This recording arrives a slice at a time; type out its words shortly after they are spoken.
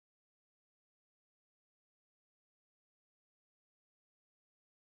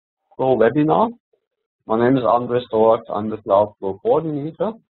CloudFlow Webinar. My name is Andres Stork. I'm the CloudFlow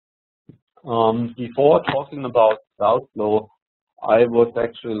coordinator. Before talking about CloudFlow, I would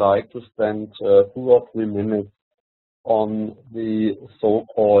actually like to spend 2 or 3 minutes on the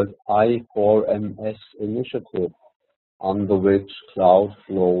so-called I4MS initiative under which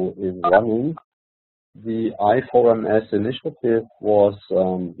CloudFlow is running. The I4MS initiative was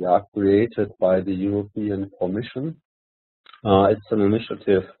created by the European Commission. It's an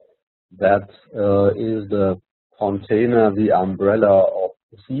initiative that is the container, the umbrella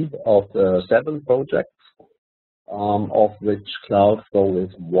of the 7 projects, of which CloudFlow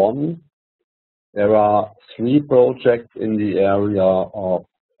is one. There are 3 projects in the area of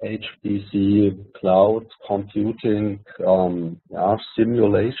HPC, cloud computing,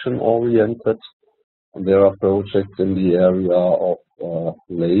 simulation-oriented. And there are projects in the area of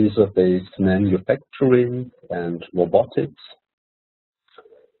laser-based manufacturing and robotics.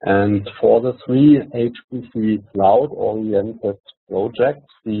 And for the 3 HPC cloud-oriented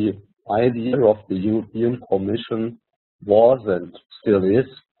projects, the idea of the European Commission was and still is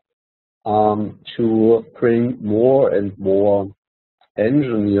to bring more and more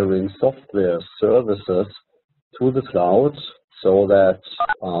engineering software services to the cloud so that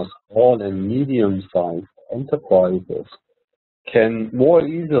small and medium-sized enterprises can more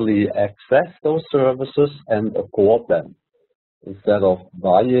easily access those services and afford them. Instead of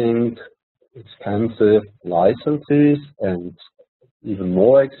buying expensive licenses and even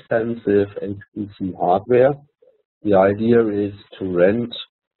more expensive HPC hardware, the idea is to rent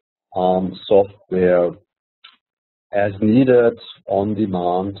software as needed, on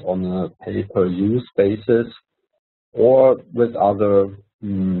demand, on a pay-per-use basis, or with other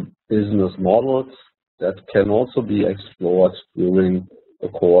business models that can also be explored during the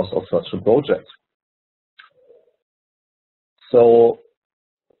course of such a project. So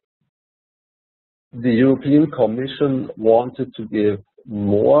the European Commission wanted to give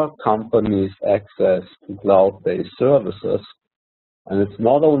more companies access to cloud-based services, and it's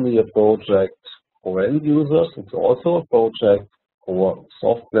not only a project for end users, it's also a project for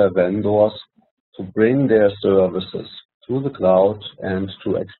software vendors to bring their services to the cloud and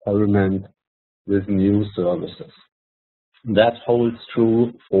to experiment with new services. That holds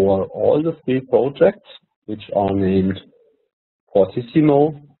true for all the 3 projects, which are named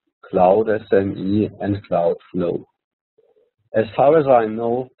Fortissimo, Cloud SME, and CloudFlow. As far as I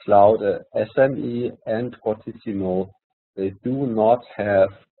know, Cloud SME and Fortissimo, they do not have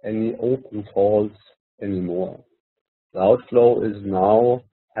any open calls anymore. CloudFlow is now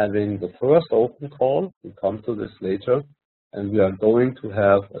having the first open call. We'll come to this later, and we are going to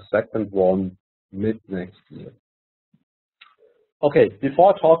have a second one mid-next year. Okay,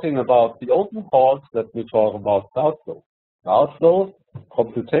 before talking about the open calls, let me talk about CloudFlow. CloudFlow,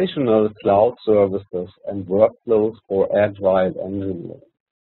 computational cloud services and workflows for agile engineering.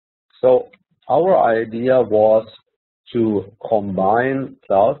 So our idea was to combine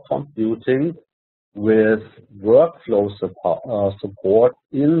cloud computing with workflow support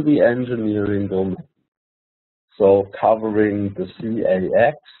in the engineering domain. So covering the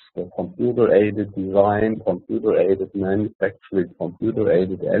CAX, the computer-aided design, computer-aided manufacturing,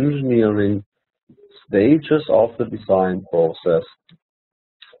 computer-aided engineering stages of the design process,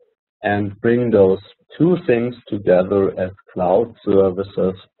 and bring those 2 things together as cloud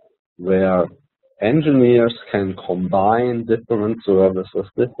services where engineers can combine different services,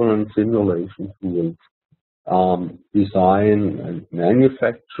 different simulation tools, design and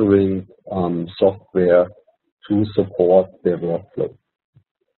manufacturing software to support their workflow.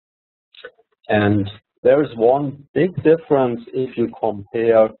 And there is one big difference if you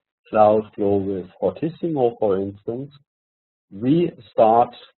compare CloudFlow with Fortissimo, for instance. We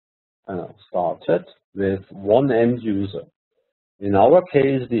started with one end user. In our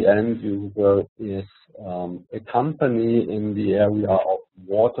case, the end user is a company in the area of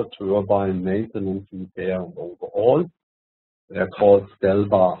water turbine maintenance, repair, and overhaul. They're called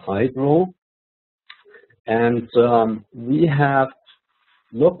Stelba Hydro. And we have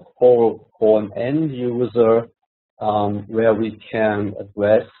looked for an end user where we can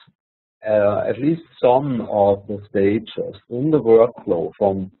address at least some of the stages in the workflow,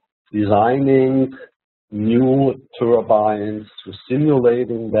 from designing new turbines to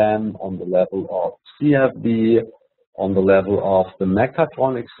simulating them on the level of CFD, on the level of the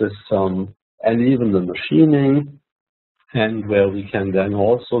mechatronic system, and even the machining, and where we can then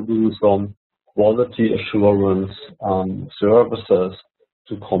also do some quality assurance services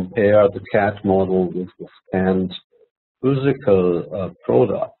to compare the CAD model with the scanned physical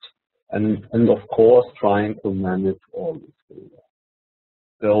product. And of course, trying to manage all this data.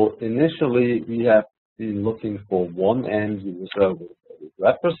 So initially, we have been looking for one end user with a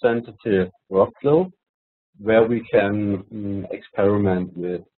representative workflow where we can experiment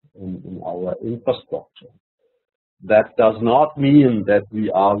with in our infrastructure. That does not mean that we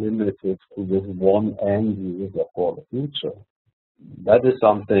are limited to this one end user for the future. That is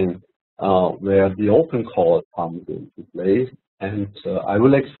something where the open call comes into play, and I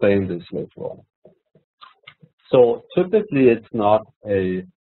will explain this later on. So typically, it's not a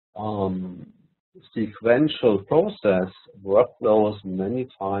sequential process. Workflows many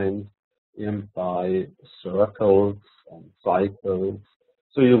times imply circles and cycles.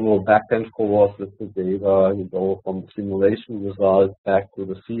 So you go back and forth with the data, you go from the simulation results back to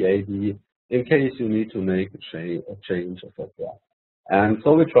the CAD in case you need to make a change, etc. And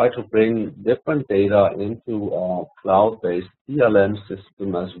so we try to bring different data into a cloud-based PLM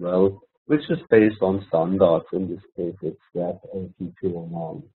system as well, which is based on standards. In this case, it's that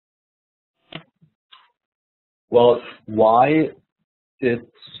LP209. Well, why did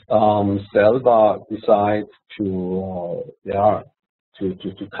Selva decide to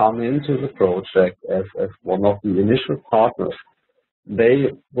come into the project as one of the initial partners?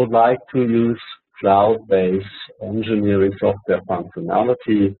 They would like to use cloud-based engineering software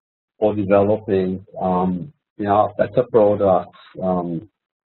functionality for developing better products,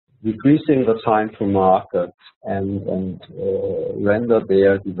 decreasing the time to market, and render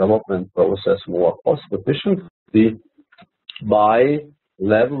their development process more cost efficiently by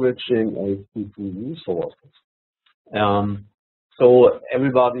leveraging HPC resources. So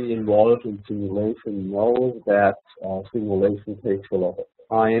everybody involved in simulation knows that simulation takes a lot of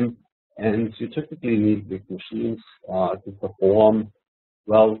time, and you typically need big machines to perform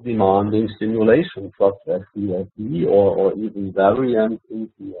demanding simulations such as CFD or even variants in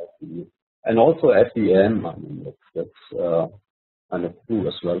CFD, and also FEM. I mean, that's kind of true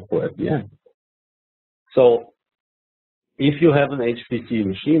as well for FEM. So if you have an HPC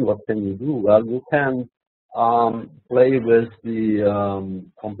machine, what can you do? Well, you can play with the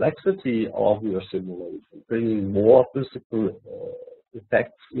complexity of your simulation, bringing more physical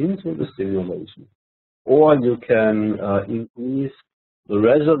effects into the simulation. Or you can increase the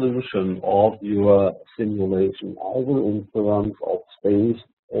resolution of your simulation, either in terms of space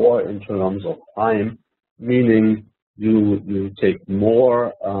or in terms of time, meaning you take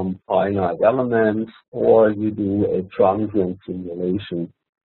more finite elements, or you do a transient simulation,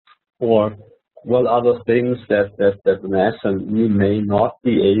 or other things that an SME may not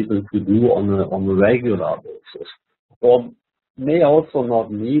be able to do on a regular basis, or may also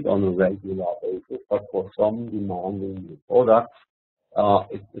not need on a regular basis, but for some demanding products,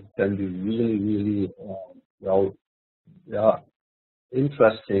 it can be really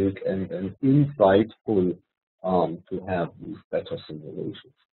interesting and insightful to have these better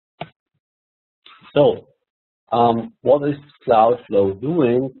simulations. So, what is CloudFlow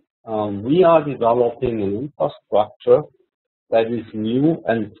doing? We are developing an infrastructure that is new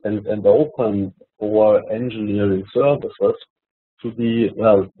and open for engineering services to be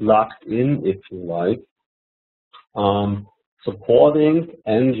locked in, if you like, supporting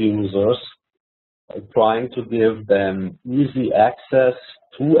end users, trying to give them easy access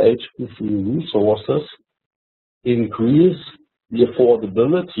to HPC resources, increase the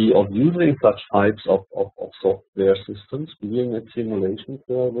affordability of using such types of software systems, being it simulation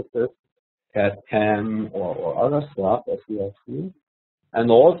services, CAD/CAM, or other stuff, as we have seen, and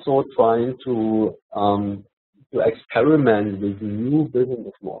also trying to experiment with new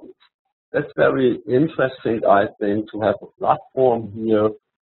business models. That's very interesting, I think, to have a platform here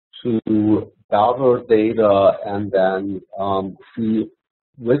to gather data and then see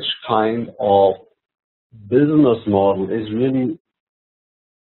which kind of business model is really,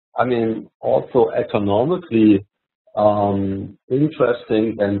 I mean, also economically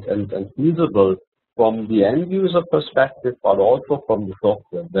interesting and feasible from the end user perspective, but also from the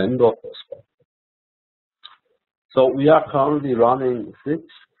software vendor perspective. So we are currently running 6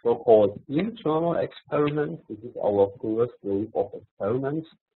 so-called internal experiments. This is our first wave of experiments.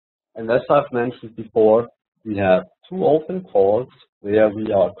 And as I've mentioned before, we have 2 open calls where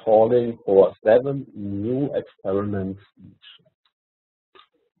we are calling for 7 new experiments each.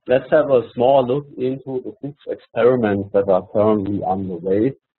 Let's have a small look into the 6 experiments that are currently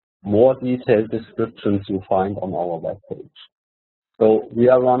underway. More detailed descriptions you'll find on our webpage. So we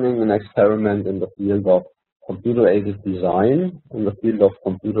are running an experiment in the field of computer-aided design, in the field of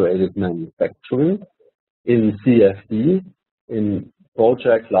computer-aided manufacturing, in CFD, in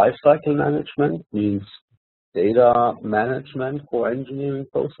project lifecycle management, means data management for engineering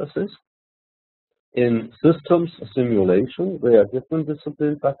processes, In systems simulation, where different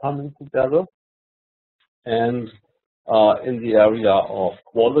disciplines are coming together, and in the area of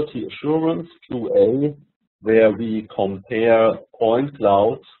quality assurance, QA, where we compare point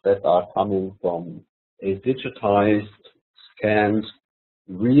clouds that are coming from a digitized, scanned,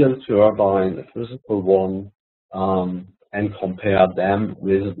 real turbine, a physical one, and compare them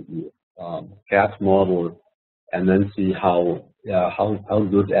with the CAD model, and then see how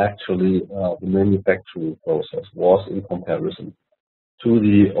good actually the manufacturing process was in comparison to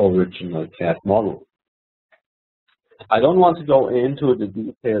the original CAD model. I don't want to go into the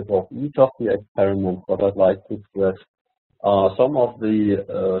details of each of the experiments, but I'd like to stress some of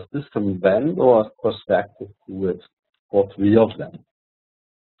the system vendors' perspective to it for 3 of them.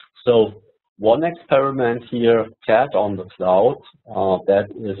 So one experiment here, CAD on the cloud, that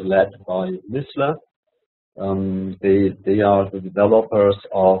is led by Missler. They are the developers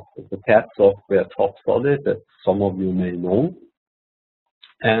of the CAD software Top Solid that some of you may know.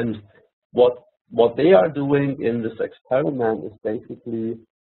 And what they are doing in this experiment is basically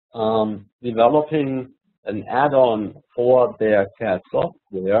developing an add-on for their CAD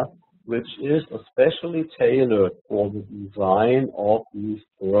software, which is especially tailored for the design of these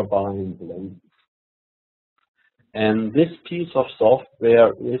turbine blades. And this piece of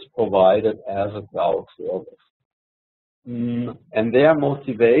software is provided as a cloud service. And their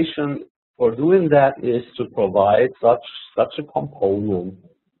motivation for doing that is to provide such a component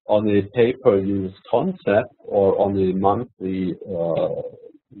on a pay-per-use concept or on a monthly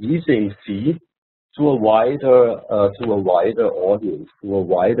leasing fee to a wider audience, to a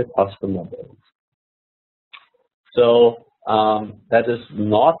wider customer base. So that is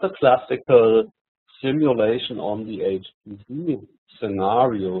not the classical simulation on the HPC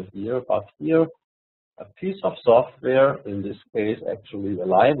scenario here, but here a piece of software, in this case actually the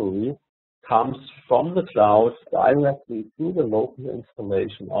library, comes from the cloud directly to the local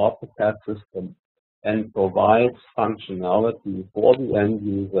installation of the CAD system and provides functionality for the end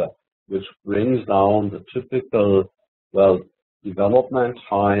user, which brings down the typical, development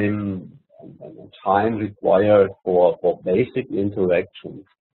time and time required for basic interactions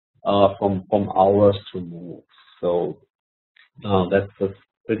from hours to minutes. So that's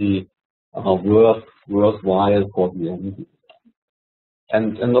pretty worthwhile for the end user.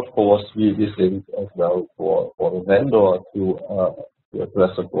 And of course, we think as well for the vendor to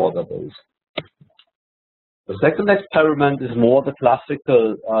address a broader base. The second experiment is more the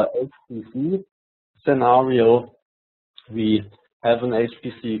classical HPC scenario. We have an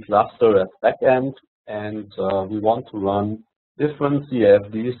HPC cluster at backend, and we want to run different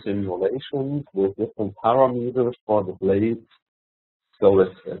CFD simulations with different parameters for the blades. So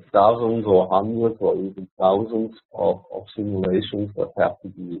it's dozens or hundreds or even thousands of simulations that have to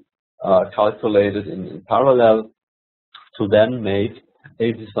be calculated in parallel to then make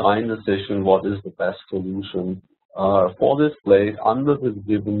a design decision what is the best solution for this blade under the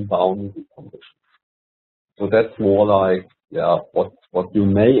given boundary conditions. So that's more like what you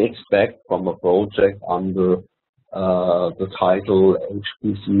may expect from a project under the title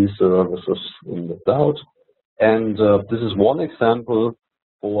HPC services in the cloud. And this is one example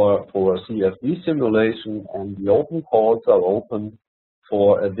for a CFD simulation, and the open calls are open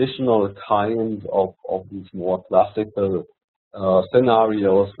for additional kinds of these more classical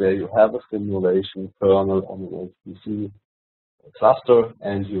scenarios where you have a simulation kernel on an HPC cluster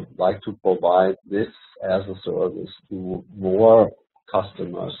and you'd like to provide this as a service to more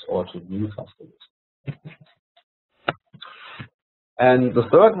customers or to new customers. And the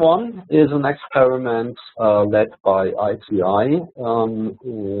third one is an experiment led by ITI.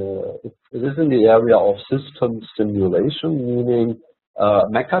 It is in the area of system simulation, meaning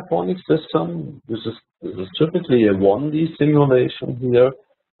mechatronic system. This is typically a 1D simulation here,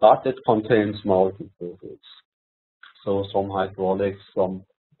 but it contains multi-physics. So some hydraulics, some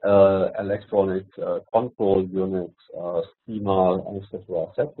electronic control units, schema, etc.,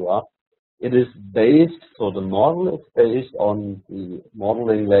 etc. It is based, so the model is based on the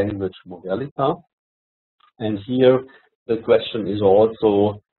modeling language Modelica. And here the question is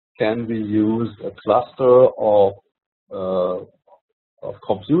also, can we use a cluster of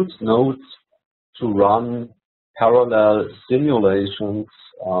compute nodes to run parallel simulations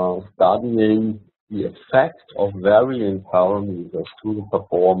studying the effect of varying parameters to the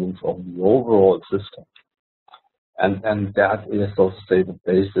performance of the overall system. And that is, so to say, the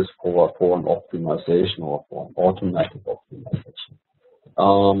basis for an optimization or for an automatic optimization.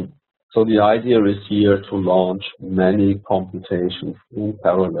 So the idea is here to launch many computations in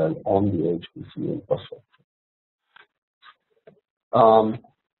parallel on the HPC infrastructure.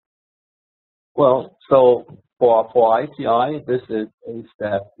 Well, so for ITI, this is a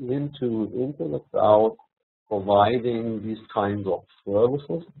step into the cloud, providing these kinds of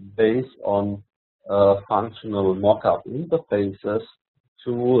services based on functional mock-up interfaces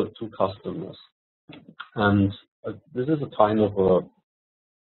to customers. And this is a kind of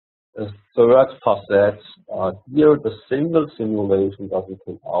a third facet. Here, the single simulation doesn't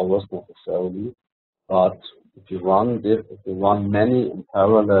take hours necessarily, but if you run many in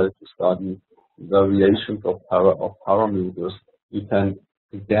parallel to study variations of parameters, you can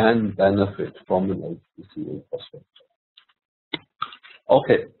again benefit from an HPC infrastructure.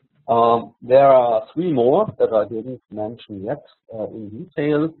 Okay, there are three more that I didn't mention yet in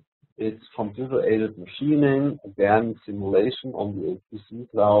detail. It's computer-aided machining, again, simulation on the HPC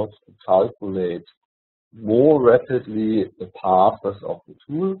cloud to calculate more rapidly the passes of the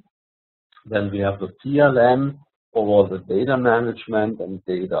tool. Then we have the PLM for the data management and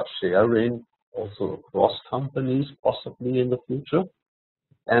data sharing, also across companies, possibly in the future.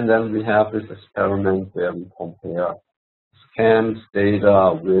 And then we have this experiment where we compare scanned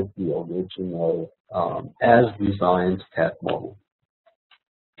data with the original as designed CAD model.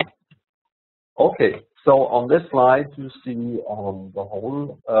 Okay, so on this slide you see the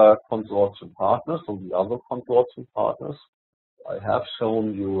whole consortium partners, so the other consortium partners. I have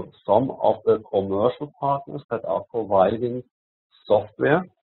shown you some of the commercial partners that are providing software.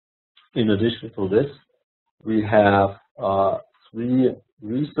 In addition to this, we have three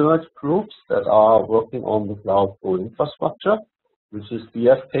research groups that are working on the CloudFlow infrastructure, which is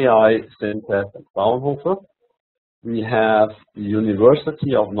the FKI, Synthet, and Fraunhofer. We have the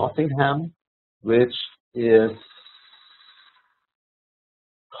University of Nottingham, which is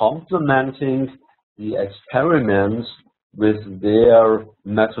complementing the experiments with their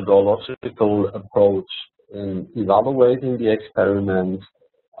methodological approach in evaluating the experiments,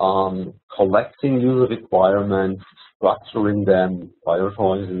 collecting user requirements, structuring them,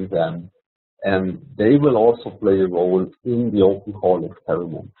 prioritizing them, and they will also play a role in the open call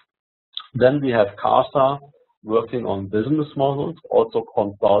experiment. Then we have CASA working on business models, also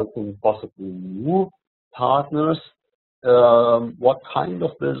consulting possibly new partners, what kind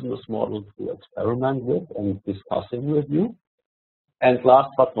of business models to experiment with and discussing with you. And last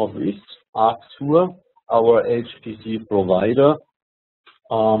but not least, Arctur, our HPC provider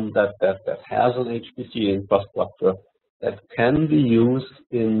that has an HPC infrastructure that can be used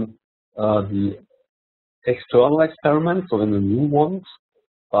in the external experiments, so in the new ones,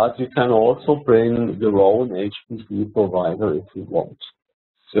 but you can also bring your own HPC provider if you want.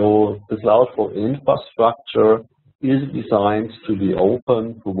 So the CloudFlow infrastructure is designed to be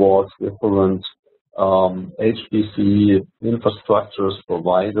open towards different HPC infrastructures,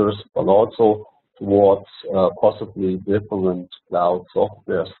 providers, but also towards possibly different cloud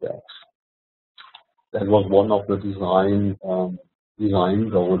software stacks. That was one of the design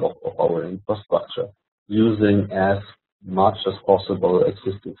goals of our infrastructure, using as much as possible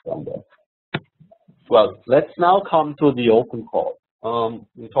existing standards. Well, let's now come to the open call.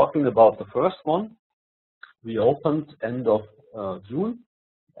 We're talking about the first one. We opened end of June,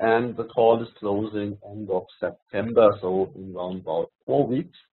 and the call is closing end of September, so in around about 4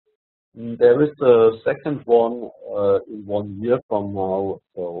 weeks. And there is a second one in 1 year from now,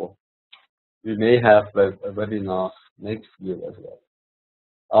 so we may have a webinar next year as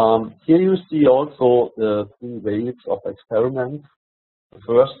well. Here you see also the 3 waves of experiments. The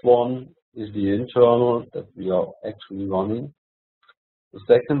first one is the internal that we are actually running. The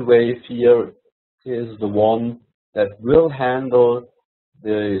second wave here is the one that will handle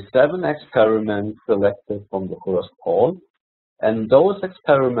the 7 experiments selected from the first call. And those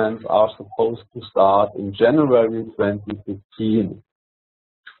experiments are supposed to start in January 2015.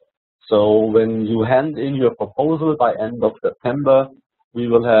 So when you hand in your proposal by end of September, we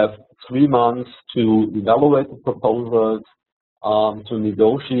will have 3 months to evaluate the proposals, to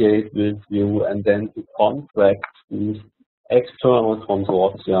negotiate with you, and then to contract these external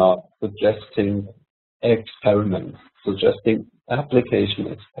consortia suggesting experiments, suggesting application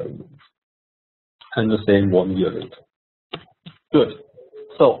experiments, and the same 1 year later. Good.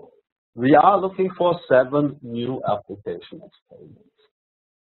 So we are looking for 7 new application experiments.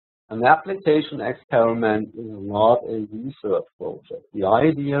 An application experiment is not a research project. The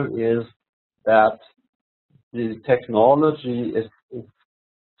idea is that the technology is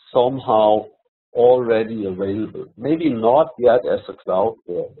somehow already available, maybe not yet as a cloud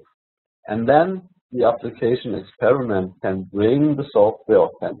service. And then the application experiment can bring the software,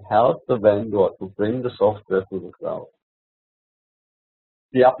 or can help the vendor to bring the software to the cloud.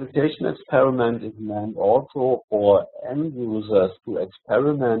 The application experiment is meant also for end users to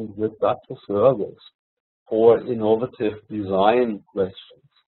experiment with such a service for innovative design questions.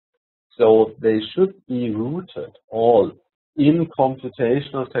 So they should be rooted all in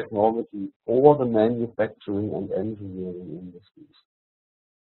computational technology for the manufacturing and engineering industries.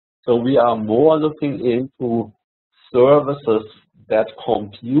 So we are more looking into services that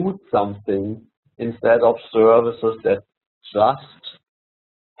compute something instead of services that just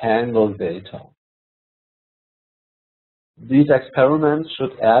handle data. These experiments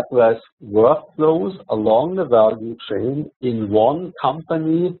should address workflows along the value chain in one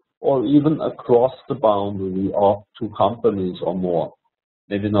company or even across the boundary of two companies or more.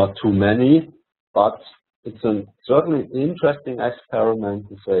 Maybe not too many, but it's a certainly interesting experiment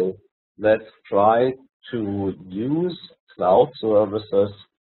to say, let's try to use cloud services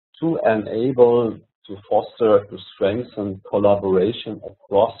to enable, to foster, to strengthen collaboration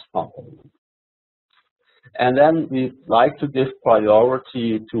across companies. And then we like to give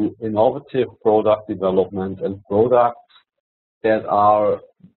priority to innovative product development and products that are,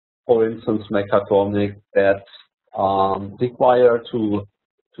 for instance, mechatronic, that require to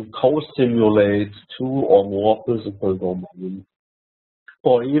co-simulate two or more physical domains,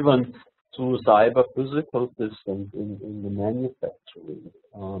 or even to cyber physical systems in the manufacturing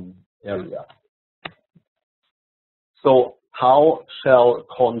area. So how shall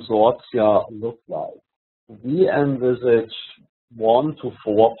consortia look like? We envisage 1 to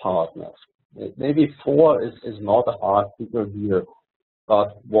 4 partners. Maybe 4 is not a hard figure here,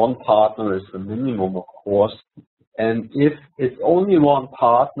 but 1 partner is the minimum, of course. And if it's only 1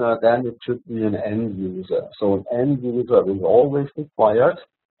 partner, then it should be an end user. So an end user is always required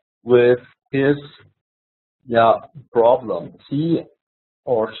with his problem. He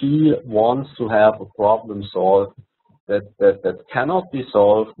or she wants to have a problem solved that cannot be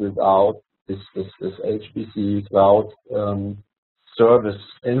solved without this HPC cloud service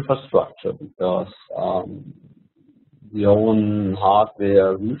infrastructure, because the own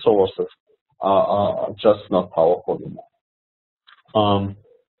hardware resources are just not powerful enough.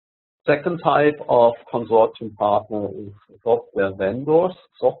 Second type of consortium partner is software vendors.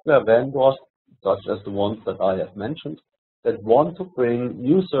 Software vendors, such as the ones that I have mentioned, that want to bring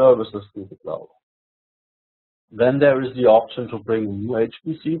new services to the cloud. Then there is the option to bring a new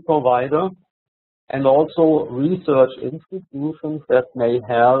HPC provider, and also research institutions that may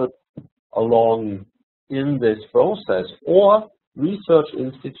help along in this process, or research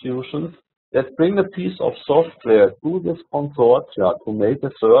institutions that bring a piece of software to this consortia to make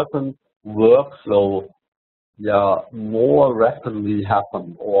a certain workflow more rapidly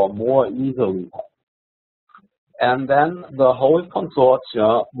happen or more easily happen. And then the whole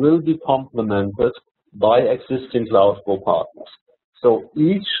consortia will be complemented by existing CloudFlow partners. So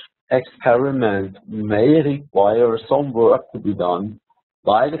each experiment may require some work to be done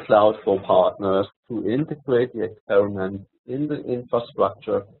by the CloudFlow partners to integrate the experiment in the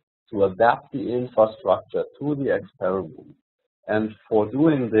infrastructure, to adapt the infrastructure to the experiment. And for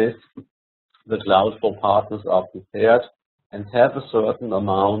doing this, the CloudFlow partners are prepared and have a certain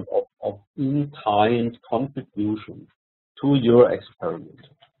amount of in-kind contributions to your experiment.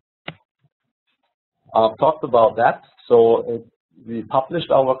 I've talked about that. So we published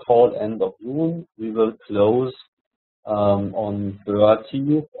our call end of June. We will close on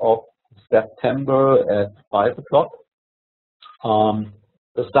 30th of September at 5 o'clock.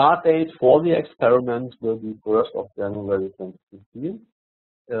 The start date for the experiment will be 1st of January 2015,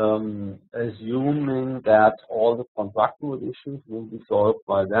 assuming that all the contractual issues will be solved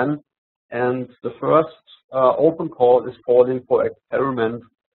by then. And the first open call is calling for experiments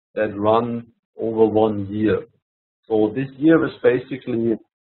that run over 1 year. So this year is basically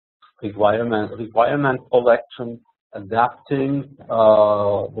requirement collection, adapting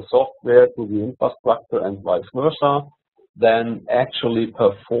the software to the infrastructure and vice versa, then actually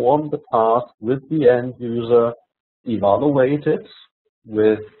perform the task with the end user, evaluate it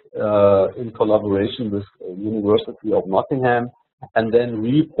with in collaboration with University of Nottingham, and then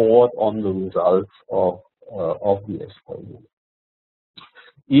report on the results of the experiment.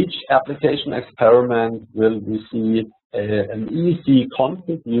 Each application experiment will receive an easy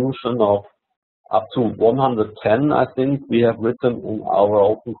contribution of up to 110, I think we have written in our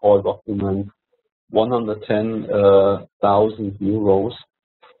open call document, 110,000 euros.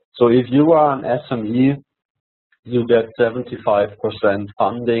 So if you are an SME, you get 75%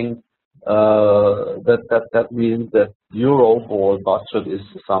 funding. That means that your overall budget is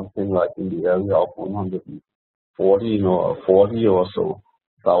something like in the area of 140 or 40 or so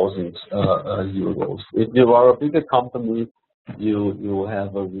thousand euros. If you are a bigger company, you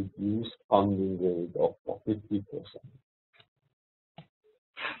have a reduced funding rate of 50%.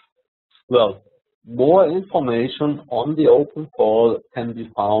 Well, more information on the open call can be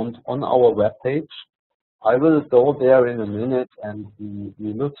found on our webpage. I will go there in a minute and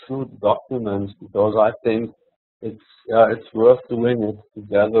we look through the documents because I think it's worth doing it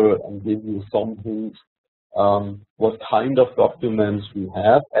together and give you some hints what kind of documents we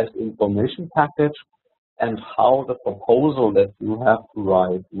have as information package and how the proposal that you have to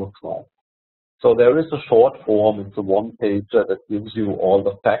write looks like. So there is a short form, it's a one-pager that gives you all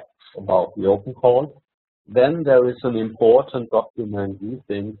the facts about the open call. Then there is an important document, we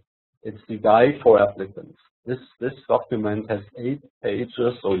think, it's the guide for applicants. This document has 8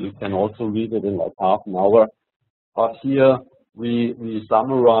 pages, so you can also read it in like half an hour. But here we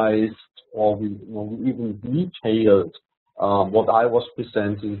summarized or we even detailed what I was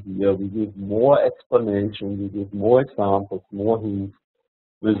presenting here. We give more explanation, we give more examples, more hints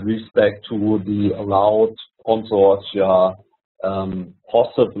with respect to the allowed consortia,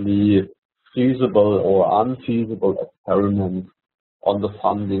 possibly feasible or unfeasible experiments on the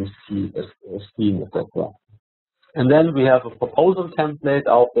funding scheme, etc. And then we have a proposal template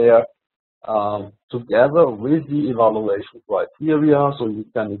out there together with the evaluation criteria, so you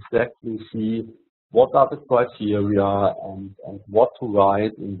can exactly see what are the criteria and what to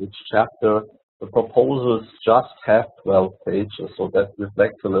write in which chapter. The proposals just have 12 pages, so that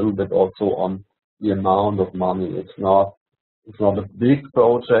reflects a little bit also on the amount of money. It's not a big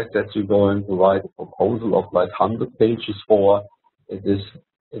project that you're going to write a proposal of like 100 pages for. It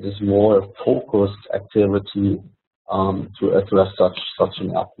is more a focused activity to address such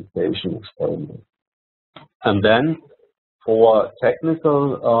an application experiment. And then for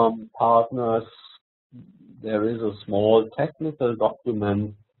technical partners, there is a small technical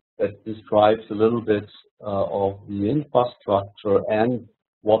document that describes a little bit of the infrastructure and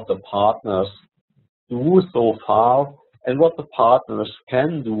what the partners do so far and what the partners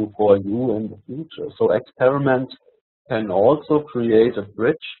can do for you in the future. So experiments can also create a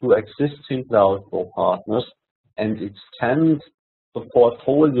bridge to existing CloudFlow partners and extend the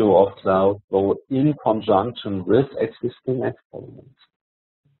portfolio of CloudFlow in conjunction with existing experiments.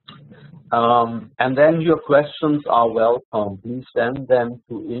 And then your questions are welcome. Please send them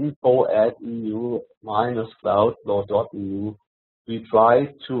to info@eu-cloudflow.eu. We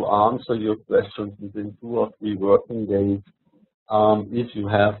try to answer your questions within 2 or 3 working days. If you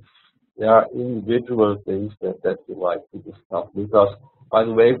have individual things that you like to discuss with us. By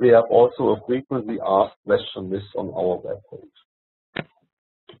the way, we have also a frequently asked question list on our webpage.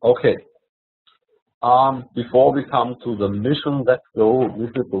 Okay. Before we come to the mission, let's go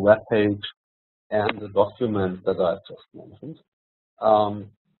visit the webpage and the documents that I've just mentioned.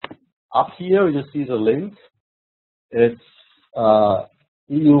 Up here you see the link. It's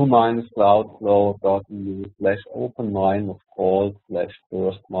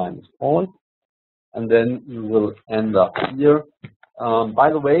eu-cloudflow.eu/open-call/first-call, and then you will end up here. By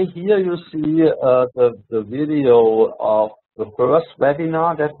the way, here you see the video of the first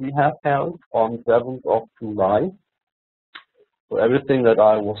webinar that we have held on 7th of July. So everything that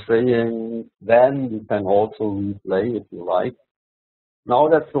I was saying then, you can also replay if you like. Now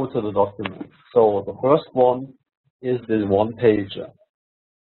let's go to the document. So the first one is the one-pager.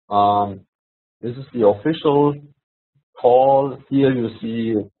 This is the official call. Here you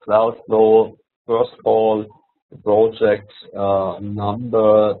see CloudFlow, first call, the project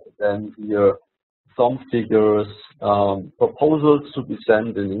number, then here some figures, proposals to be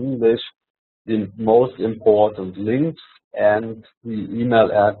sent in English, the most important links, and the email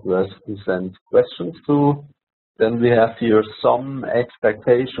address to send questions to. Then we have here some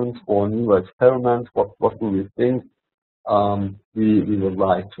expectations for new experiments. What do we think we would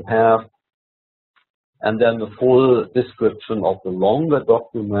like to have? And then the full description of the longer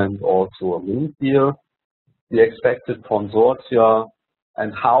document, also a link here, the expected consortia,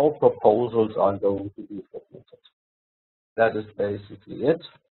 and how proposals are going to be submitted. That is basically it.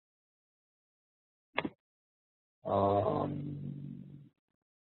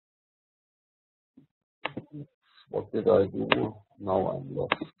 What did I do? Now I'm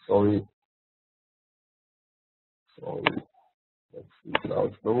lost. Sorry. Let's see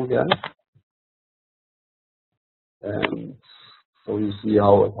CloudFlow again. And so you see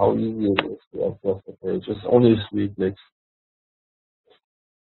how easy it is to access the page. It's only 3 clicks.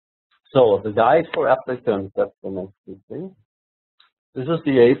 So the guide for applicants, that's the next big thing. This is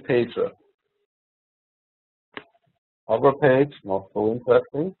the 8-pager. Cover page, not so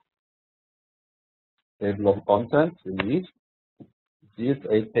interesting. Table of contents, you need. See, it's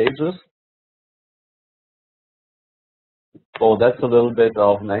 8 pages. So that's a little bit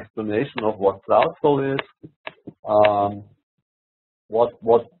of an explanation of what CloudFlow is,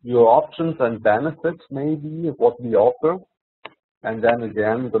 what your options and benefits may be, what we offer, and then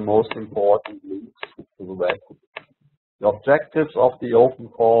again the most important links to the web. The objectives of the open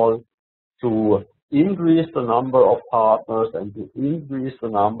call to increase the number of partners and to increase the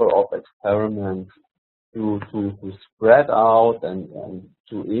number of experiments, to spread out and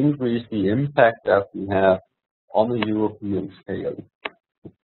to increase the impact that we have on a European scale.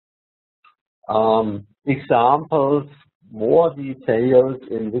 Examples, more details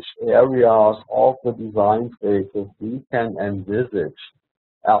in which areas of the design stages we can envisage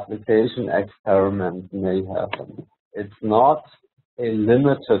application experiments may happen. It's not a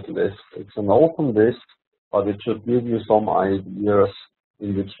limited list, it's an open list, but it should give you some ideas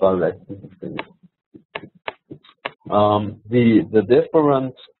in which direction to think. The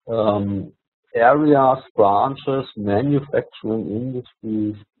different areas, branches, manufacturing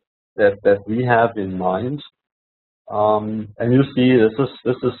industries that we have in mind. And you see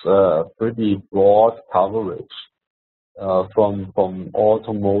this is a pretty broad coverage from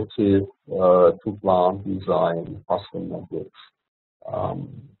automotive to plant design, customer goods,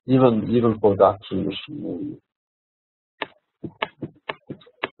 even production machinery.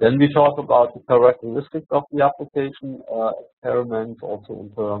 Then we talk about the characteristics of the application experiment, also in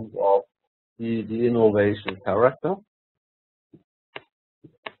terms of the innovation character.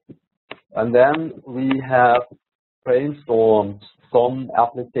 And then we have brainstormed some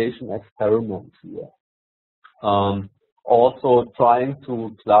application experiments here. Also trying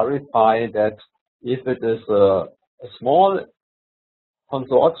to clarify that if it is a small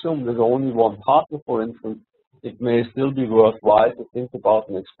consortium with only one partner, for instance, it may still be worthwhile to think about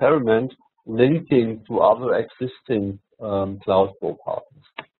an experiment linking to other existing CloudFlow partners.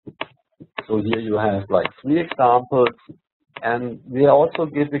 So here you have like 3 examples, and we also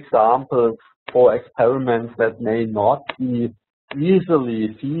give examples for experiments that may not be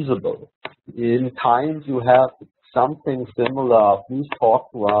easily feasible. In times you have something similar, please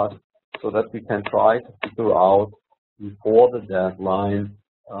talk to us so that we can try to figure out before the deadline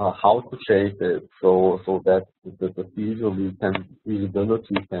how to shape it so that the feasibility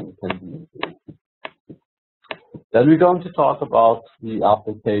can be improved. Then we're going to talk about the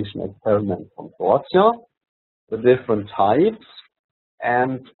application experiment consortia, the different types,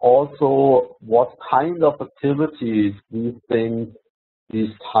 and also what kind of activities we think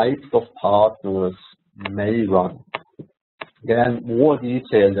these types of partners may run. Again, more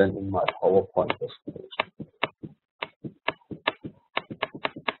detail than in my PowerPoint presentation.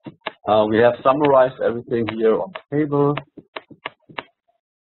 We have summarized everything here on the table,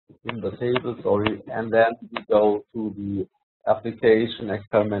 and then we go to the application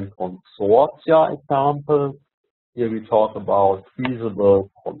experiment consortia example. Here we talk about feasible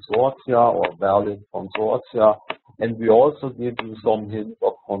consortia or valid consortia, and we also give you some hints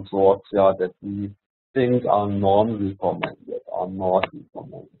of consortia that we think are non-recommended,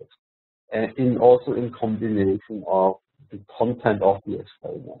 and also in combination of the content of the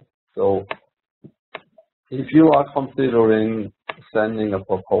experiment. So if you are considering sending a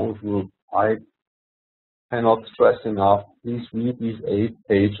proposal, I cannot stress enough, please read these 8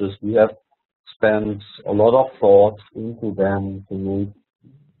 pages. We have spent a lot of thought into them to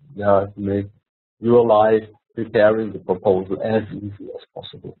make your life preparing the proposal as easy as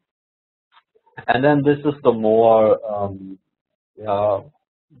possible. And then this is the more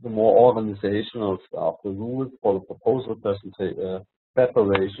organizational stuff, the rules for the proposal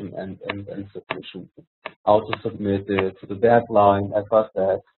preparation and submission, how to submit it, the deadline, as I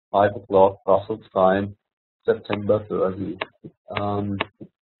said, 5 o'clock Brussels time, September 30.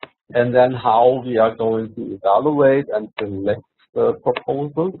 And then how we are going to evaluate and select the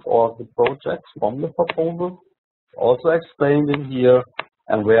proposals or the projects from the proposal, also explained in here,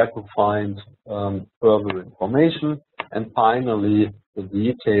 and where to find further information, and finally the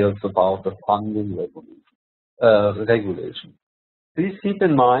details about the funding regulation. Please keep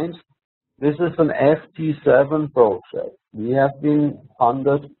in mind, this is an FP7 project. We have been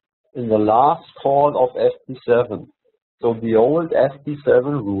funded in the last call of FP7. So the old FP7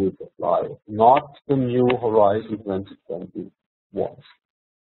 rules apply, not the new Horizon 2020 ones.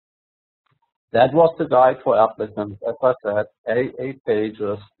 That was the guide for applicants. As I said, 8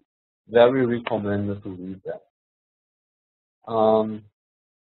 pages, very recommended to read that.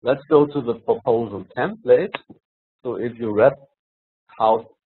 Let's go to the proposal template. So if you read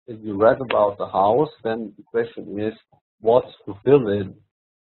about the house, then the question is what to fill in.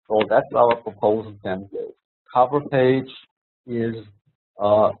 So that's our proposal template. Cover page is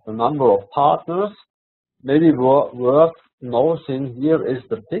the number of partners. Maybe worth most in here is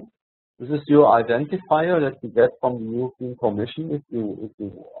the PIC. This is your identifier that you get from the European Commission if you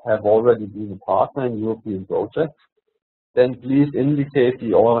have already been a partner in European projects. Then please indicate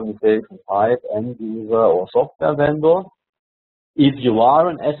the organization type, end user or software vendor, if you are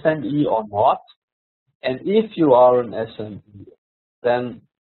an SME or not. And if you are an SME, then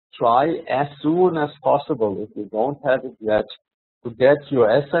try as soon as possible, if you don't have it yet, to get your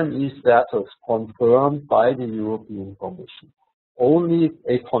SME status confirmed by the European Commission. Only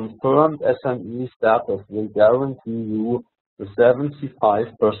a confirmed SME status will guarantee you the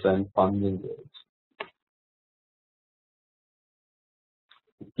 75% funding rate.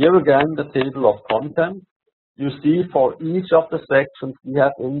 Here again, the table of contents. You see for each of the sections we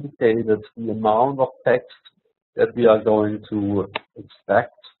have indicated the amount of text that we are going to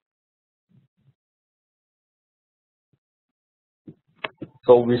expect.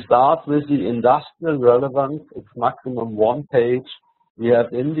 So we start with the industrial relevance. It's maximum 1 page. We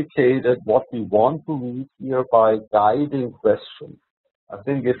have indicated what we want to read here by guiding questions. I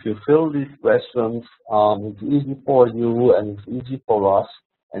think if you fill these questions, it's easy for you and it's easy for us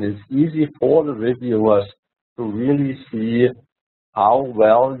and it's easy for the reviewers to really see how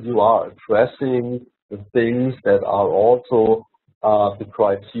well you are addressing the things that are also the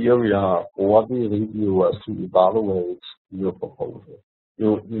criteria for the reviewers to evaluate your proposal.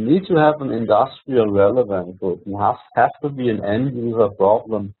 You need to have an industrial relevance, so it has to be an end user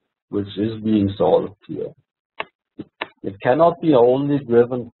problem which is being solved here. It cannot be only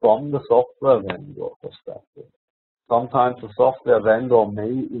driven from the software vendor perspective. Sometimes the software vendor may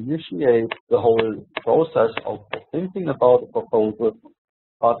initiate the whole process of thinking about the proposal,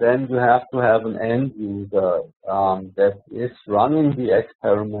 but then you have to have an end user that is running the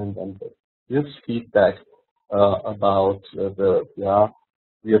experiment and gives feedback about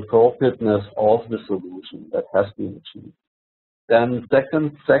the appropriateness of the solution that has been achieved. Then the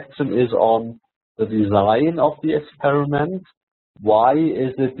second section is on the design of the experiment. Why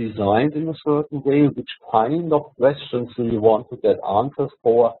is it designed in a certain way? Which kind of questions do you want to get answers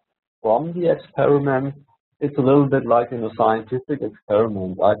for from the experiment? It's a little bit like in a scientific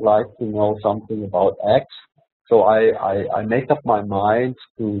experiment. I'd like to know something about X, so I make up my mind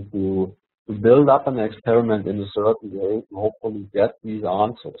to build up an experiment in a certain way to hopefully get these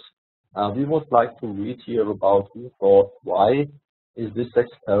answers. We would like to read here about who thought, why is this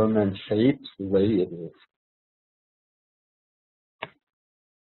experiment shaped the way it is.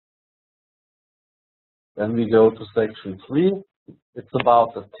 Then we go to section 3. It's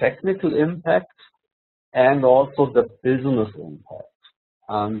about the technical impact and also the business impact.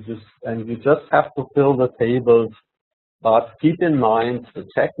 And you just have to fill the tables, but keep in mind the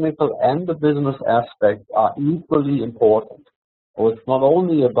technical and the business aspects are equally important. So it's not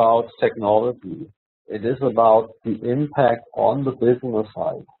only about technology, it is about the impact on the business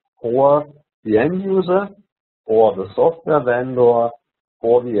side for the end user, for the software vendor,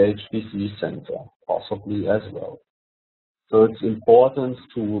 for the HPC center, possibly as well. So it's important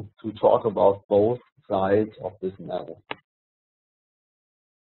to talk about both sides of this matter.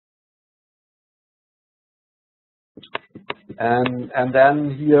 And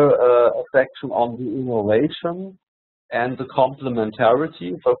then here a section on the innovation and the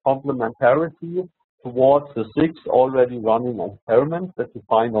complementarity. So complementarity towards the 6 already running experiments that you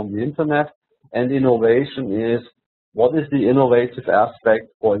find on the internet, and innovation is what is the innovative aspect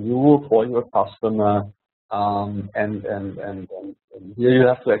for you, for your customer, and here you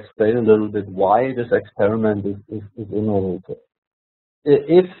have to explain a little bit why this experiment is innovative.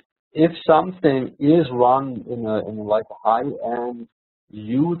 If something is run in like a high-end,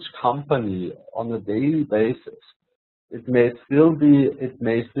 huge company on a daily basis, it may still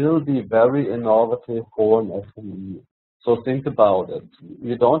be very innovative for an SME. So think about it.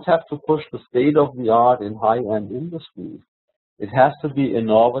 You don't have to push the state of the art in high-end industries. It has to be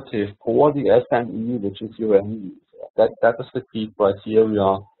innovative for the SME, which is your end user. That is the key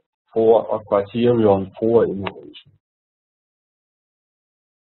criteria for a criterion for innovation.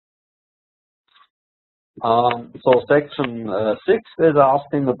 So section 6 is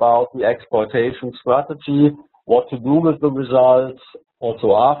asking about the exploitation strategy, what to do with the results,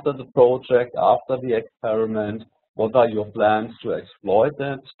 also after the project, after the experiment, what are your plans to exploit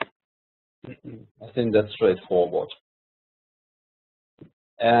it? I think that's straightforward.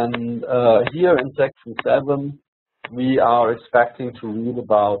 And here in section 7, we are expecting to read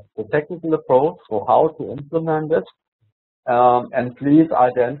about the technical approach, so how to implement it. And please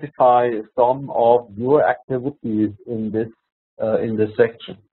identify some of your activities in this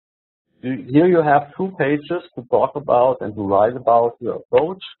section. Here you have 2 pages to talk about and to write about your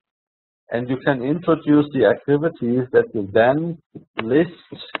approach. and you can introduce the activities that you then list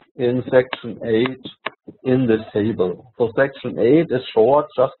in section 8 in this table. So section 8 is short,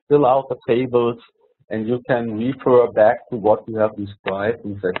 just fill out the tables, and you can refer back to what you have described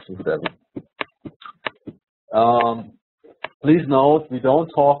in section 7. Please note, we don't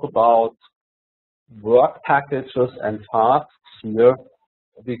talk about work packages and tasks here,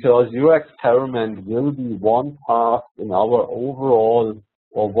 because your experiment will be one task in our overall,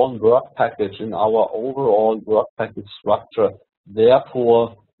 or one work package in our overall work package structure.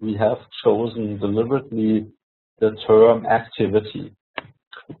 Therefore, we have chosen deliberately the term activity.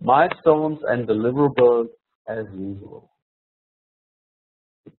 Milestones and deliverables as usual.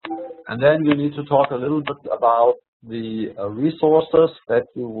 And then you need to talk a little bit about the resources that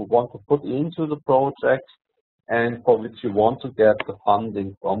you want to put into the project and for which you want to get the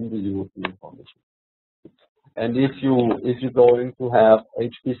funding from the European Commission. And if you're going to have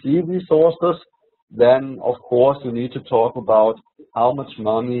HPC resources, then of course you need to talk about how much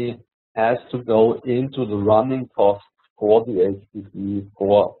money has to go into the running costs for the HPC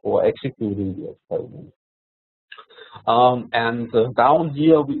for executing the experiment. Down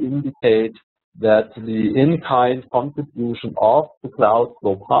here we indicate that the in-kind contribution of the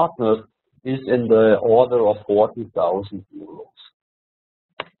CloudFlow partners is in the order of 40,000 euros.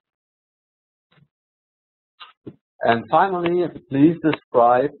 And finally, please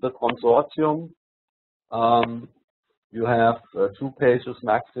describe the consortium. You have 2 pages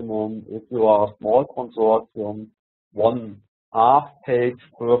maximum. If you are a small consortium, 1.5 page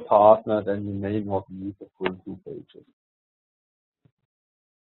per partner, then you may not need the full 2 pages.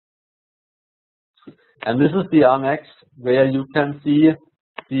 And this is the annex where you can see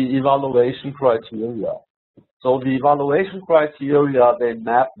the evaluation criteria. So the evaluation criteria, they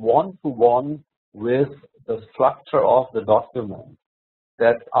map one-to-one with the structure of the document.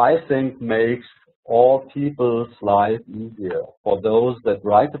 That I think makes all people's life easier, for those that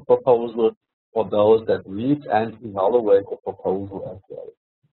write the proposal, for those that read and evaluate the proposal as well.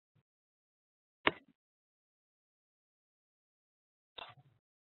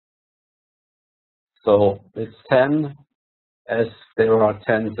 So it's 10, as there are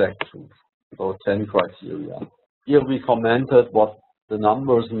 10 sections, so 10 criteria. Here we commented what the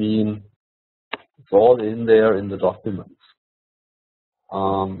numbers mean. It's all in there in the documents.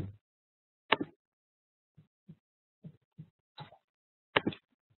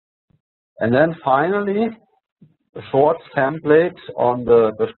 And then finally, the short template on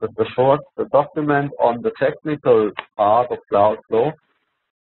the document on the technical part of CloudFlow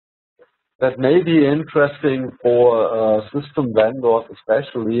that may be interesting for system vendors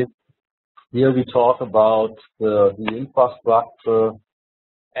especially. Here we talk about the infrastructure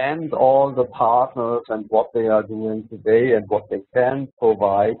and all the partners and what they are doing today and what they can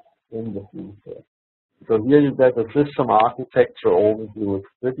provide in the future. So here you get a system architecture overview. It's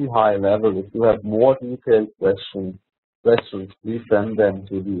pretty high level. If you have more detailed questions, please send them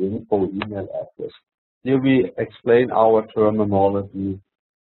to the info email address. Here we explain our terminology.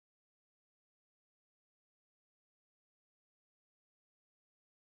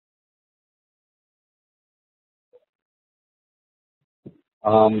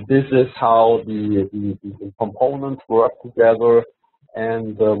 This is how the components work together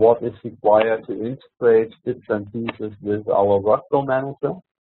and what is required to integrate bits and pieces with our workflow manager.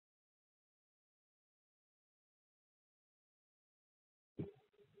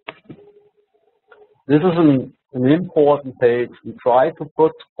 This is an important page. We try to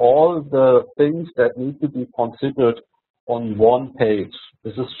put all the things that need to be considered on one page.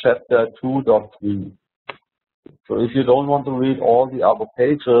 This is chapter 2.3. So if you don't want to read all the other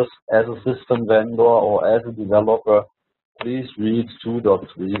pages as a system vendor or as a developer, please read 2.3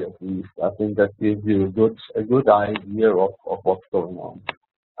 at least. I think that gives you a good idea of what's going on.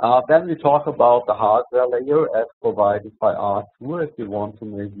 Then we talk about the hardware layer as provided by R2 if you want to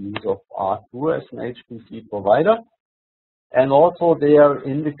make use of R2 as an HPC provider. And also there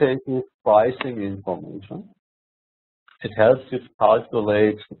indicated pricing information. It helps you to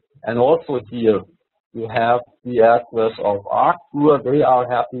calculate. And also here you have the address of R2. They are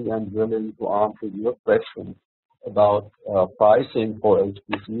happy and willing to answer your questions about pricing for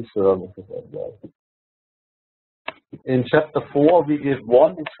HPC services as well. In chapter 4, we give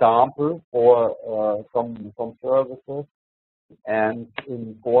one example for some services, and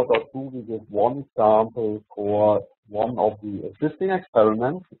in 4.2, we give one example for one of the existing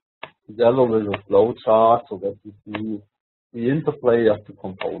experiments, together with a flow chart so that you see the interplay of the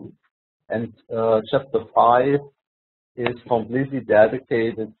components. And chapter 5 is completely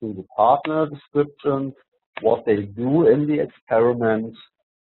dedicated to the partner descriptions, what they do in the experiments,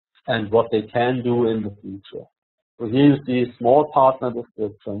 and what they can do in the future. So here you see small partner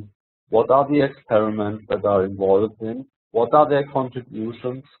description. What are the experiments that are involved in? What are their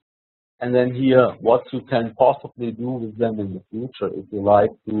contributions? And then here, what you can possibly do with them in the future if you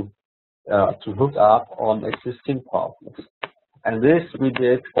like to hook up on existing partners. And this we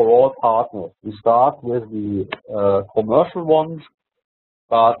did for all partners. We start with the commercial ones,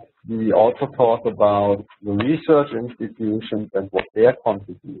 but we also talk about the research institutions and what their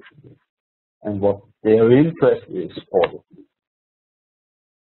contribution is and what their interest is for the field.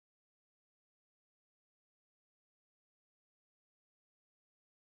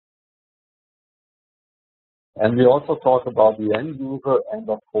 And we also talk about the end user and,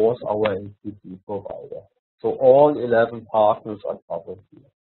 of course, our HTTP provider. So all 11 partners are covered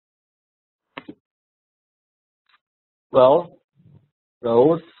here. Well,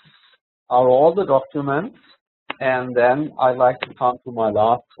 those are all the documents. And then I'd like to come to my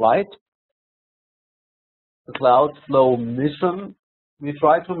last slide. The CloudFlow mission. We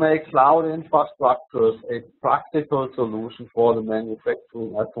try to make cloud infrastructures a practical solution for the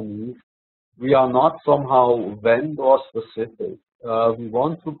manufacturing SMEs. We are not somehow vendor specific. We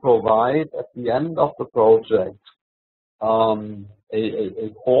want to provide at the end of the project a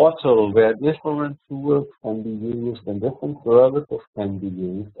portal where different tools can be used and different services can be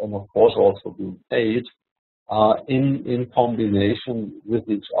used, and of course also being paid in combination with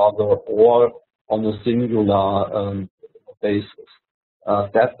each other or on a singular basis.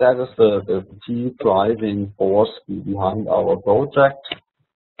 That is the key driving force behind our project.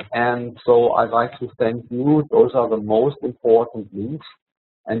 And so I'd like to thank you. Those are the most important links.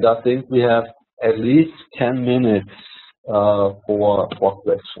 And I think we have at least 10 minutes for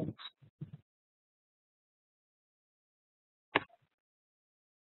questions.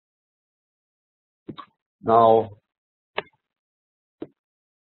 Now,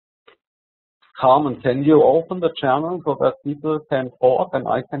 Carmen, can you open the channel so that people can talk and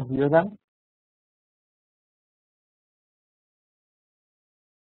I can hear them?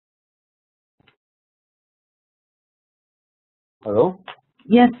 Hello?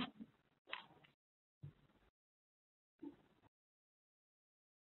 Yes.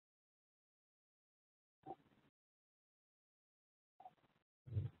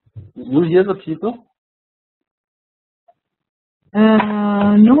 You hear the people?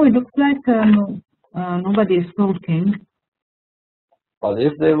 No, it looks like nobody is talking. But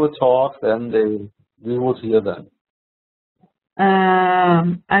if they would talk, then we would hear them.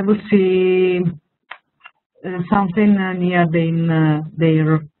 I will see something near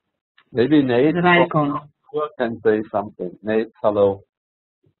their maybe Nate icon. Can say something. Nate, hello.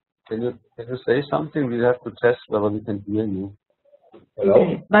 Can you say something? We have to test whether we can hear you. Hello.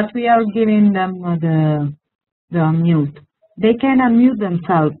 Okay, but we are giving them the unmute. They can unmute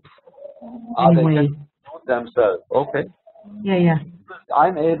themselves. Anyway. They can unmute themselves. Okay. Yeah.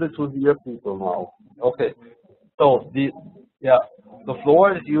 I'm able to hear people now. Okay. So the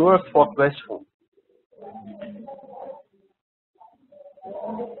floor is yours for questions.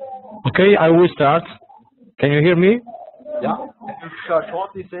 Okay, I will start. Can you hear me? Yeah. Can you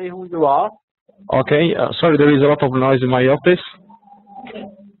shortly say who you are? Okay. Sorry, there is a lot of noise in my office.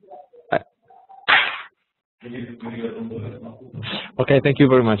 Okay, thank you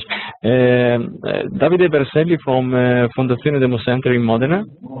very much. Davide Berselli from Fondazione Demo Center in Modena.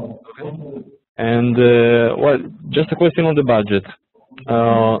 And, well, just a question on the budget.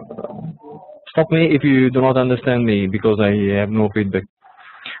 Stop me if you do not understand me, because I have no feedback.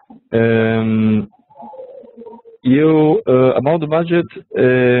 About the budget,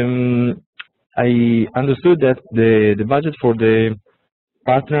 I understood that the budget for the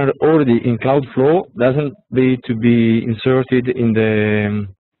partner already in CloudFlow doesn't need to be inserted in the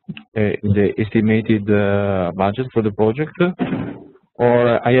estimated budget for the project,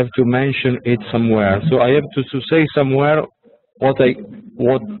 or I have to mention it somewhere. So I have to say somewhere what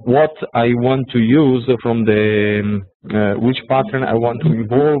I want to use from the which partner I want to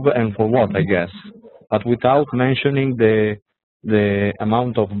involve and for what, I guess, but without mentioning the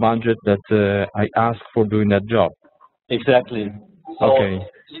amount of budget that I ask for doing that job. Exactly. So okay.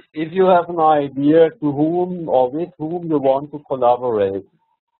 If you have an idea to whom or with whom you want to collaborate,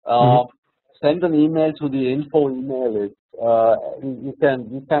 send an email to the info email list. You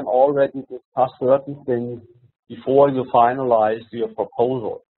can already discuss certain things before you finalize your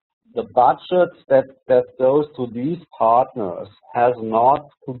proposal. The budget that goes to these partners has not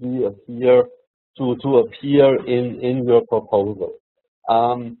to appear in your proposal.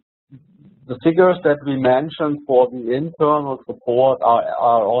 The figures that we mentioned for the internal support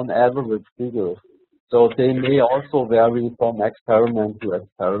are on average figures. So they may also vary from experiment to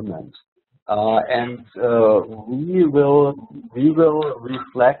experiment. We will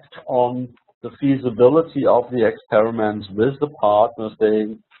reflect on the feasibility of the experiments with the partner,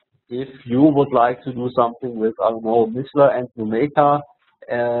 saying, if you would like to do something with, I don't know, Missler and Numeka,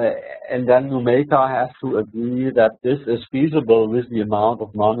 and then Numeka has to agree that this is feasible with the amount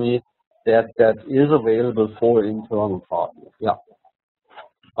of money that is available for internal partners. Yeah.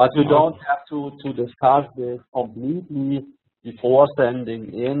 But you don't have to discuss this completely before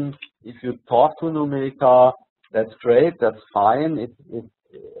sending in. If you talk to Numeka, that's great, that's fine.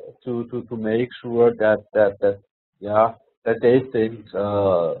 To make sure that they think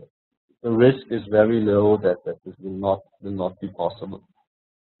the risk is very low that this will not be possible.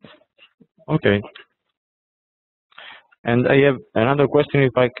 Okay. And I have another question,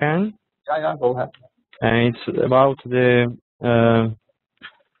 if I can. Yeah, go ahead. And it's about the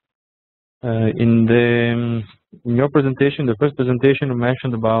in your presentation, the first presentation, you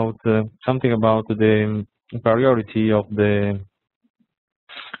mentioned about something about the priority of the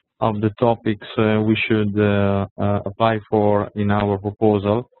topics we should apply for in our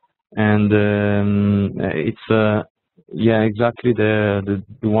proposal, and it's yeah, exactly the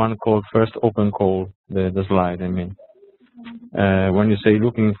one called first open call, the slide. I mean, when you say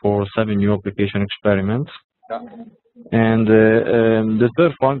looking for 7 new application experiments. Yeah. And the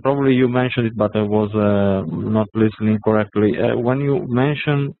third point, probably you mentioned it, but I was not listening correctly. When you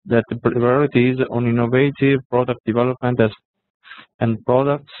mentioned that the priority is on innovative product development and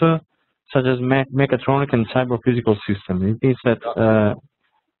products such as mechatronic and cyber physical system, it means that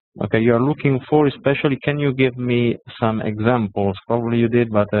okay, you are looking for especially. Can you give me some examples? Probably you did,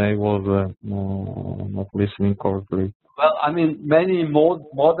 but I was not listening correctly. Well, I mean, many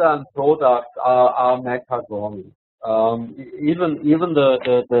modern products are mechatronic. Even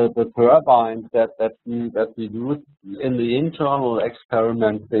the turbines that we use in the internal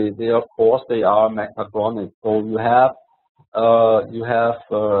experiment, they of course they are mechatronic. So you have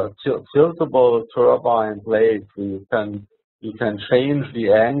tiltable turbine blades. You can change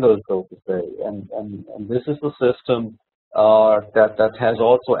the angle, so to say, and this is a system that has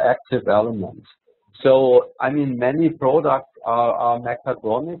also active elements. So, I mean, many products are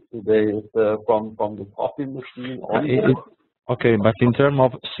mechatronic today, from the coffee machine on. Okay, but in terms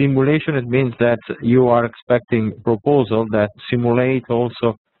of simulation, it means that you are expecting proposal that simulate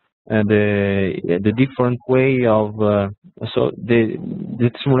also the different way of so they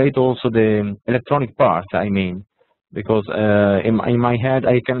simulate also the electronic part. I mean, because in my head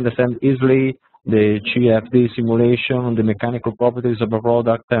I can understand easily the CFD simulation, the mechanical properties of a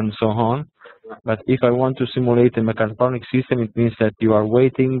product, and so on. But if I want to simulate a mechatronic system, it means that you are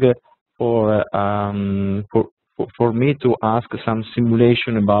waiting for me to ask some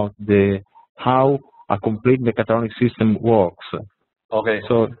simulation about how a complete mechatronic system works. Okay.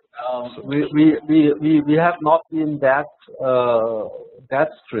 So we have not been that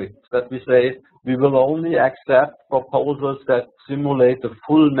strict that we say we will only accept proposals that simulate the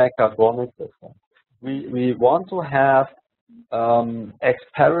full mechatronic system. We want to have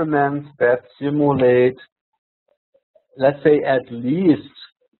experiments that simulate, let's say, at least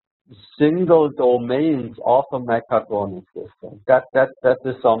single domains of a mechatronic system. That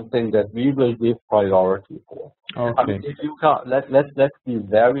is something that we will give priority for. Okay. I mean, if you can, let's be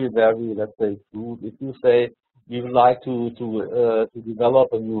very, let's say, crude. If you say you would like to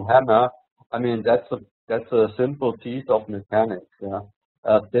develop a new hammer, I mean that's a simple piece of mechanics. Yeah.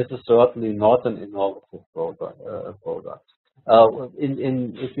 This is certainly not an innovative product.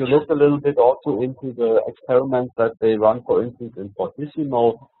 If you look a little bit also into the experiments that they run, for instance, in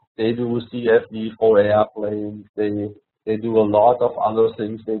Fortissimo, they do CFD for airplanes. They do a lot of other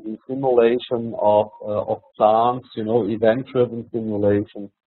things. They do simulation of plants, event-driven simulation.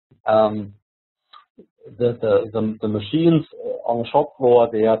 The machines on the shop floor,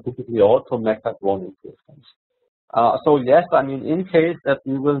 they are typically also mechatronic systems. So yes, I mean, in case that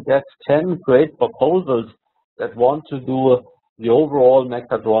we will get 10 great proposals that want to do the overall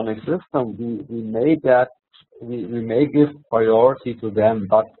mechatronic system, we may give priority to them,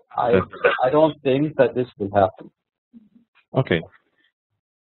 but I don't think that this will happen. Okay.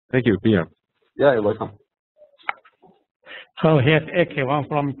 Thank you, Pierre. Yeah, you're welcome. So here's AK1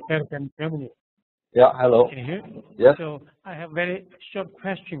 from Germany. Yeah, hello. Can you hear? Yes. So I have very short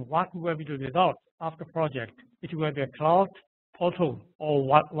question. What will be the result of the project? It will be a cloud portal or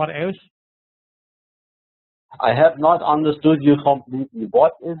what else? I have not understood you completely.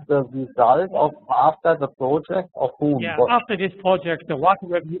 What is the result of after the project of whom? Yeah, after this project, what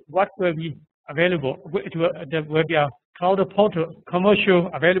will be available? There will be a cloud portal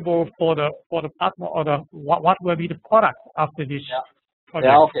commercial available for the partner, or the what will be the product after this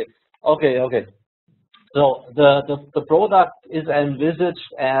project? Yeah. Okay. So the product is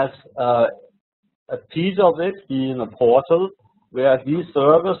envisaged as a piece of it being a portal where these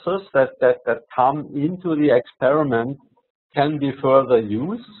services that come into the experiment can be further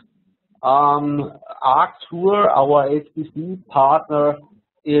used. Arctour, our HPC partner,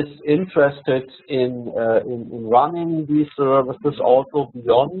 is interested in running these services also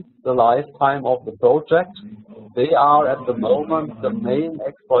beyond the lifetime of the project. They are at the moment the main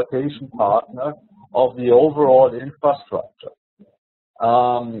exploitation partner of the overall infrastructure.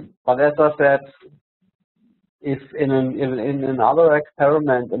 But as I said, if in another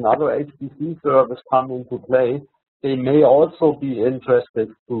experiment, another HPC service come into play, they may also be interested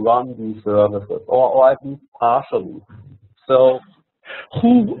to run these services, or at least partially. So,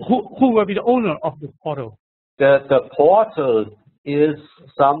 who will be the owner of this portal? The portal is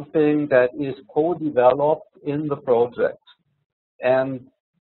something that is co-developed in the project, and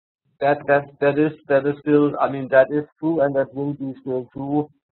that is still, I mean, that is true, and that will be still true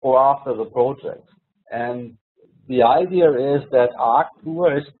for after the project. And the idea is that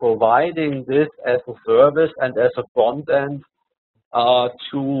Arctour is providing this as a service and as a front end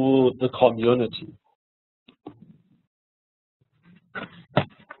to the community.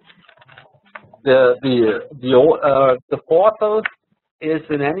 The portal is,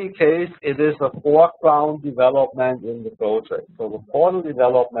 in any case, it is a foreground development in the project. So the portal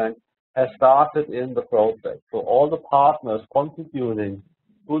development has started in the project. So all the partners contributing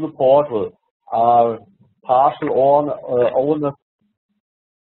to the portal are partial owners.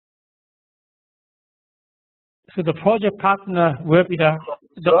 So the project partner will be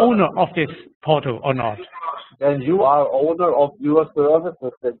the owner of this portal or not? Then you are owner of your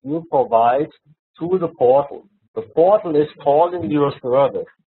services that you provide to the portal. The portal is calling your service.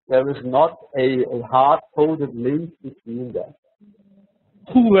 There is not a hard-coded link between them.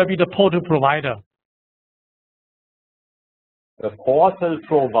 Who will be the portal provider? The portal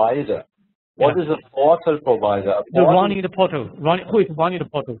provider. What is a portal provider? Running the portal. Who is running the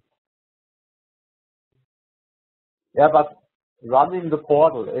portal? Yeah, but running the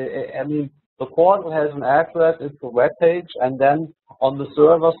portal. I mean, the portal has an address, it's a web page, and then on the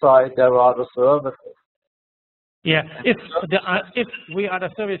server side there are the services. Yeah, if we are the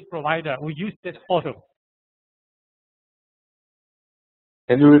service provider, we use this portal.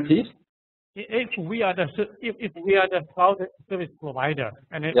 Can you repeat? If we are the cloud service provider,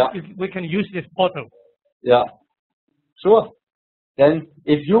 and if we can use this portal. Yeah, sure. Then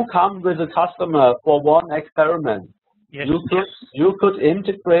if you come with a customer for one experiment, you could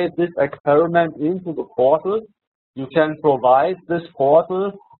integrate this experiment into the portal. You can provide this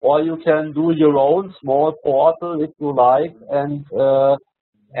portal, or you can do your own small portal if you like, and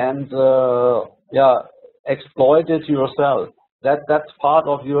exploit it yourself. That's part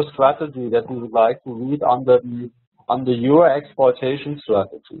of your strategy that you would like to read under your exploitation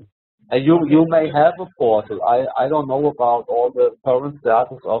strategy. And you may have a portal. I don't know about all the current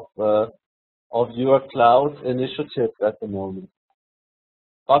status of your cloud initiatives at the moment.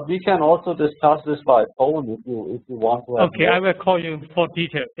 But we can also discuss this by phone if you want to. Okay, I will call you for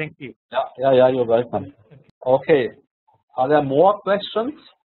details. Thank you. Yeah, you're welcome. Okay, are there more questions?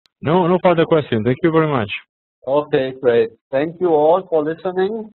 No further questions. Thank you very much. Okay, great. Thank you all for listening.